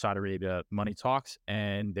 Saudi Arabia, money talks,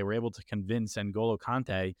 and they were able to convince N'Golo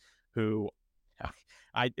Kante, who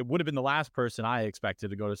it would have been the last person I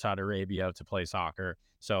expected to go to Saudi Arabia to play soccer.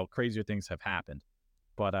 So crazier things have happened.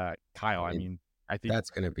 But Kyle, I mean, I think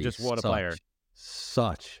that's going to be just what a player.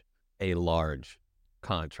 Such a large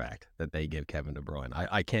contract that they give Kevin De Bruyne.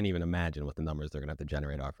 I can't even imagine what the numbers they're going to have to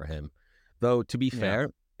generate are for him. Though, to be fair,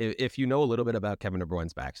 if you know a little bit about Kevin De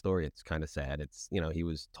Bruyne's backstory, it's kind of sad. It's, he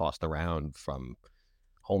was tossed around from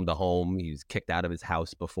home to home. He was kicked out of his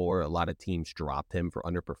house before. A lot of teams dropped him for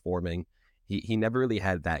underperforming. He never really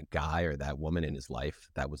had that guy or that woman in his life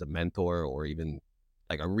that was a mentor or even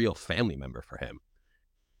like a real family member for him.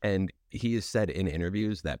 And he has said in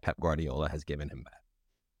interviews that Pep Guardiola has given him that.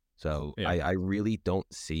 So I really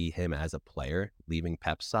don't see him as a player leaving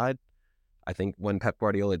Pep's side. I think when Pep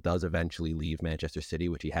Guardiola does eventually leave Manchester City,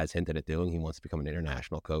 which he has hinted at doing, he wants to become an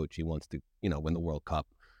international coach. He wants to, win the World Cup,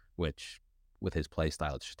 which with his play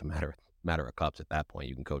style, it's just a matter of cups at that point.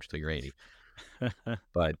 You can coach till you're 80.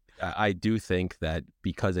 But I do think that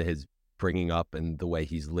because of his bringing up and the way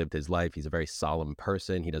he's lived his life, he's a very solemn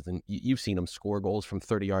person. He doesn't, you've seen him score goals from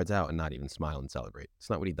 30 yards out and not even smile and celebrate.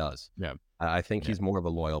 It's not what he does. Yeah. I think he's more of a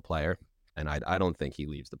loyal player, and I don't think he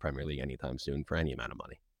leaves the Premier League anytime soon for any amount of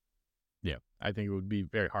money. Yeah, I think it would be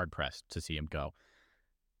very hard pressed to see him go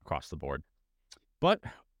across the board. But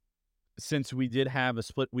since we did have a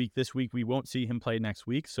split week this week, we won't see him play next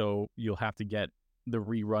week, so you'll have to get the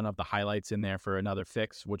rerun of the highlights in there for another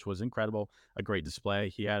fix, which was incredible. A great display.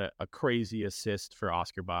 He had a crazy assist for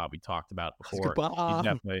Oscar Bob. We talked about before.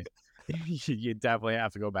 You definitely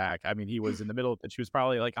have to go back. I mean, he was in the middle. She was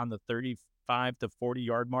probably like on the 35 to 40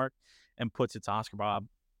 yard mark and puts it to Oscar Bob.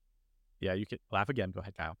 Yeah, you could laugh again. Go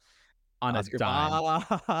ahead, Kyle. On Oscar a dime.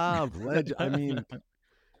 Bob. I mean,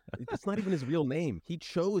 it's not even his real name. He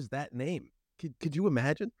chose that name. Could you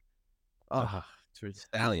imagine?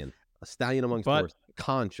 Stallion. A stallion amongst horses, a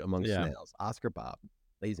conch amongst snails. Oscar Bob,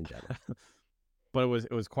 ladies and gentlemen. But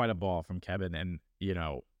it was quite a ball from Kevin, and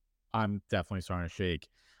I'm definitely starting to shake.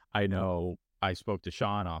 I know I spoke to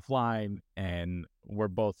Sean offline, and we're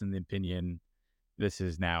both in the opinion this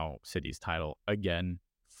is now City's title again,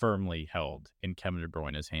 firmly held in Kevin De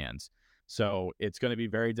Bruyne's hands. So it's going to be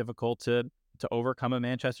very difficult to overcome a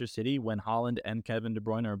Manchester City when Haaland and Kevin De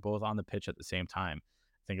Bruyne are both on the pitch at the same time.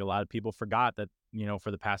 I think a lot of people forgot that,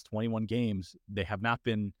 for the past 21 games, they have not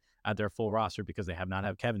been at their full roster because they have not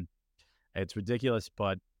had Kevin. It's ridiculous,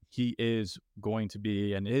 but he is going to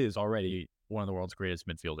be and is already one of the world's greatest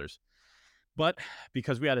midfielders. But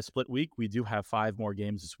because we had a split week, we do have 5 more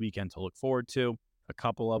games this weekend to look forward to. A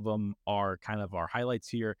couple of them are kind of our highlights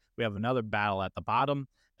here. We have another battle at the bottom.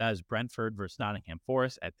 That is Brentford versus Nottingham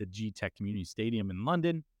Forest at the G-Tech Community Stadium in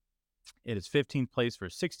London. It is 15th place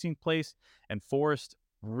versus 16th place, and Forest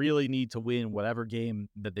really need to win whatever game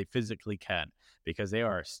that they physically can because they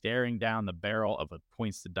are staring down the barrel of a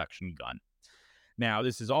points deduction gun. Now,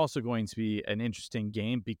 this is also going to be an interesting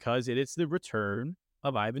game because it is the return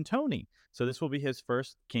of Ivan Toney. So this will be his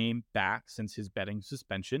first game back since his betting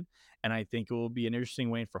suspension. And I think it will be an interesting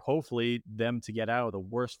way for hopefully them to get out of the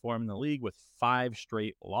worst form in the league with 5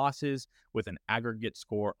 straight losses with an aggregate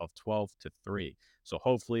score of 12-3. So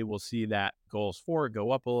hopefully we'll see that goals for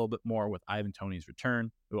go up a little bit more with Ivan Toney's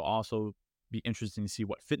return. It will also be interesting to see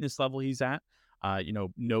what fitness level he's at.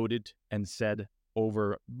 Noted and said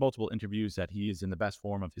over multiple interviews that he is in the best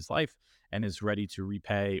form of his life and is ready to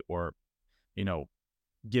repay or,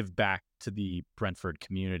 give back to the Brentford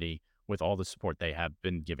community with all the support they have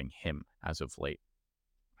been giving him as of late.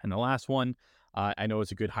 And the last one, I know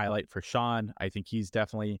it's a good highlight for Sean. I think he's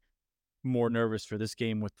definitely more nervous for this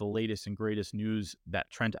game with the latest and greatest news that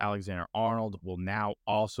Trent Alexander-Arnold will now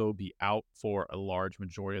also be out for a large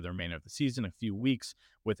majority of the remainder of the season, a few weeks,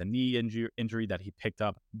 with a knee injury that he picked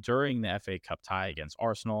up during the FA Cup tie against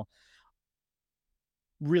Arsenal.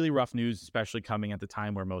 Really rough news, especially coming at the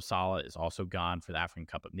time where Mo Salah is also gone for the African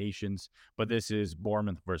Cup of Nations. But this is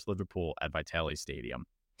Bournemouth versus Liverpool at Vitality Stadium.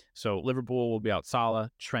 So Liverpool will be out Salah,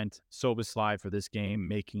 Trent, Szoboszlai for this game,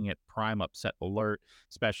 making it prime upset alert,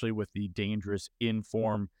 especially with the dangerous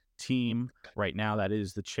in-form team right now that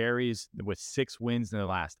is the Cherries, with 6 wins in their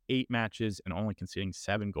last 8 matches and only conceding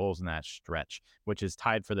 7 goals in that stretch, which is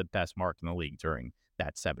tied for the best mark in the league during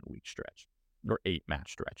that 7-week stretch or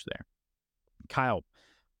 8-match stretch there. Kyle,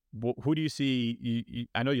 who do you see?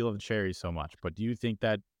 I know you love the Cherries so much, but do you think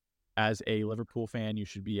that as a Liverpool fan, you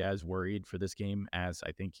should be as worried for this game as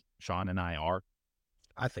I think Sean and I are?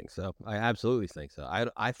 I think so. I absolutely think so.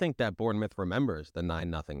 I think that Bournemouth remembers the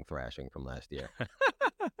 9-0 thrashing from last year.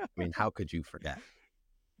 I mean, how could you forget?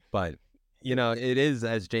 But, you know, it is,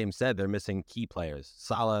 as James said, they're missing key players.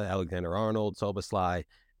 Salah, Alexander-Arnold, Szoboszlai,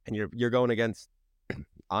 and you're going against,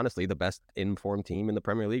 honestly, the best informed team in the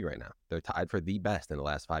Premier League right now. They're tied for the best in the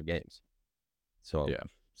last 5 games. So, Yeah.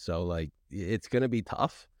 So like, it's going to be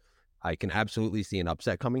tough. I can absolutely see an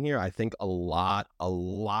upset coming here. I think a lot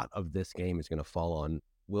of this game is going to fall on,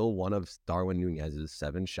 will one of Darwin Nunez's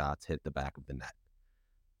 7 shots hit the back of the net?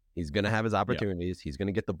 He's going to have his opportunities. He's going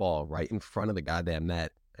to get the ball right in front of the goddamn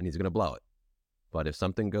net, and he's going to blow it. But if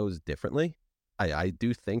something goes differently, I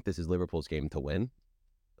do think this is Liverpool's game to win.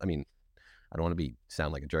 I mean, I don't want to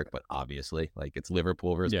sound like a jerk, but obviously, like, it's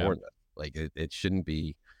Liverpool versus Bournemouth. Like, it shouldn't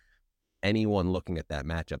be anyone looking at that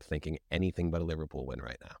matchup thinking anything but a Liverpool win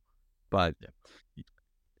right now. But,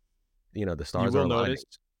 you know, the stars are aligning.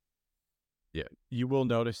 You will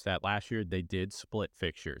notice that last year they did split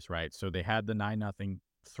fixtures, right? So they had the 9-0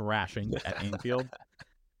 thrashing at Anfield,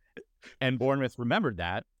 and Bournemouth remembered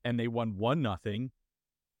that, and they won 1-0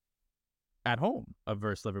 at home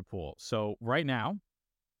versus Liverpool. So right now,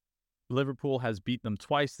 Liverpool has beat them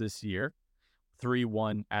twice this year,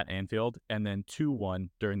 3-1 at Anfield, and then 2-1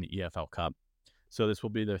 during the EFL Cup. So this will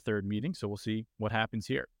be their 3rd meeting, so we'll see what happens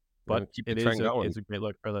here. But keep the trend going. It's a great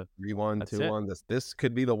look for the 3-1, 2-1. This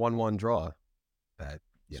could be the 1-1 draw. That,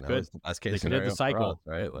 you know, is the best case scenario. Hit the cycle,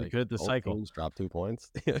 for us, right? Like, could hit the cycle. Teams drop 2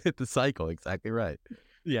 points. Hit the cycle. Exactly right.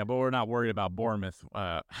 Yeah, but we're not worried about Bournemouth.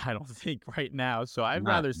 I don't think right now. So I'd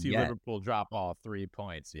rather see Liverpool drop all 3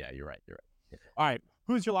 points. Yeah, you're right. Yeah. All right,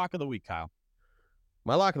 who's your lock of the week, Kyle?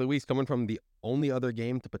 My lock of the week's coming from the only other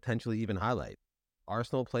game to potentially even highlight.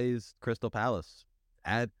 Arsenal plays Crystal Palace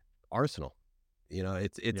at Arsenal. You know,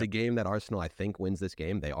 it's a game that Arsenal, I think, wins this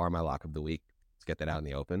game. They are my lock of the week. Let's get that out in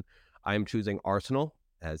the open. I am choosing Arsenal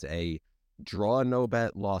as a draw no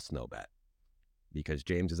bet, loss no bet, because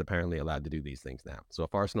James is apparently allowed to do these things now. So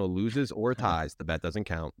if Arsenal loses or ties, the bet doesn't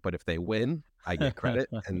count. But if they win, I get credit,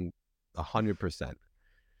 and 100%.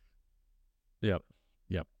 Yep.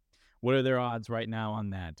 What are their odds right now on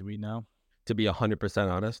that? Do we know? To be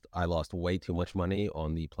 100% honest, I lost way too much money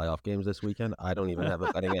on the playoff games this weekend. I don't even have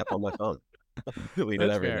a betting app on my phone. Deleted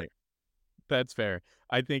everything. Fair. That's fair.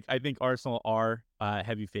 I think Arsenal are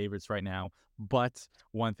heavy favorites right now. But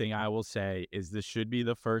one thing I will say is this should be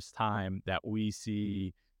the first time that we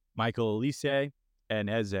see Michael Olise and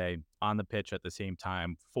Eze on the pitch at the same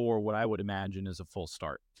time for what I would imagine is a full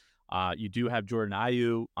start. You do have Jordan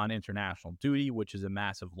Ayew on international duty, which is a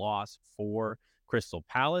massive loss for Crystal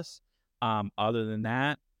Palace. Other than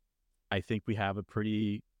that, I think we have a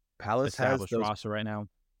pretty established roster right now.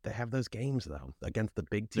 They have those games, though, against the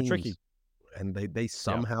big teams. They're tricky. And they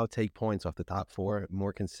somehow take points off the top 4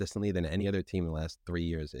 more consistently than any other team in the last 3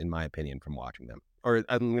 years, in my opinion, from watching them. Or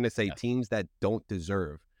I'm going to say teams that don't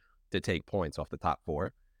deserve to take points off the top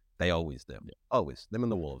 4, they always do. Yeah. Always. Them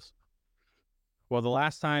and the Wolves. Well, the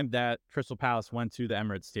last time that Crystal Palace went to the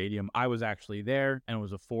Emirates Stadium, I was actually there, and it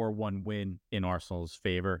was a 4-1 win in Arsenal's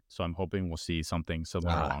favor. So I'm hoping we'll see something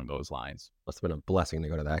similar along those lines. Must have been a blessing to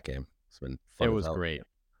go to that game. It's been fun. It was great.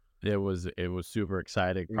 It was super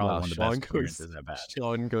exciting. Probably one of the best experiences I've had.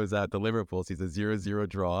 Sean goes out to Liverpool, sees a 0-0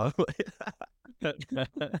 draw.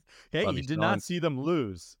 Hey, he did not see them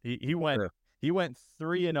lose. He went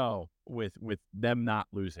 3-0 with them not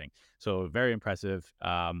losing. So very impressive.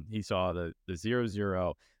 He saw the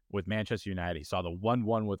 0-0 with Manchester United. He saw the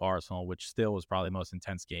 1-1 with Arsenal, which still was probably the most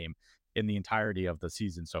intense game in the entirety of the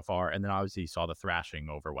season so far. And then obviously he saw the thrashing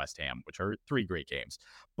over West Ham, which are 3 great games.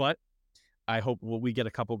 But I hope we get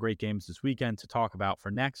a couple great games this weekend to talk about for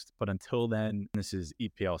next. But until then, this is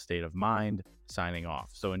EPL State of Mind signing off.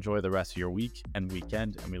 So enjoy the rest of your week and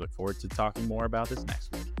weekend, and we look forward to talking more about this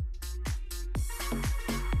next week.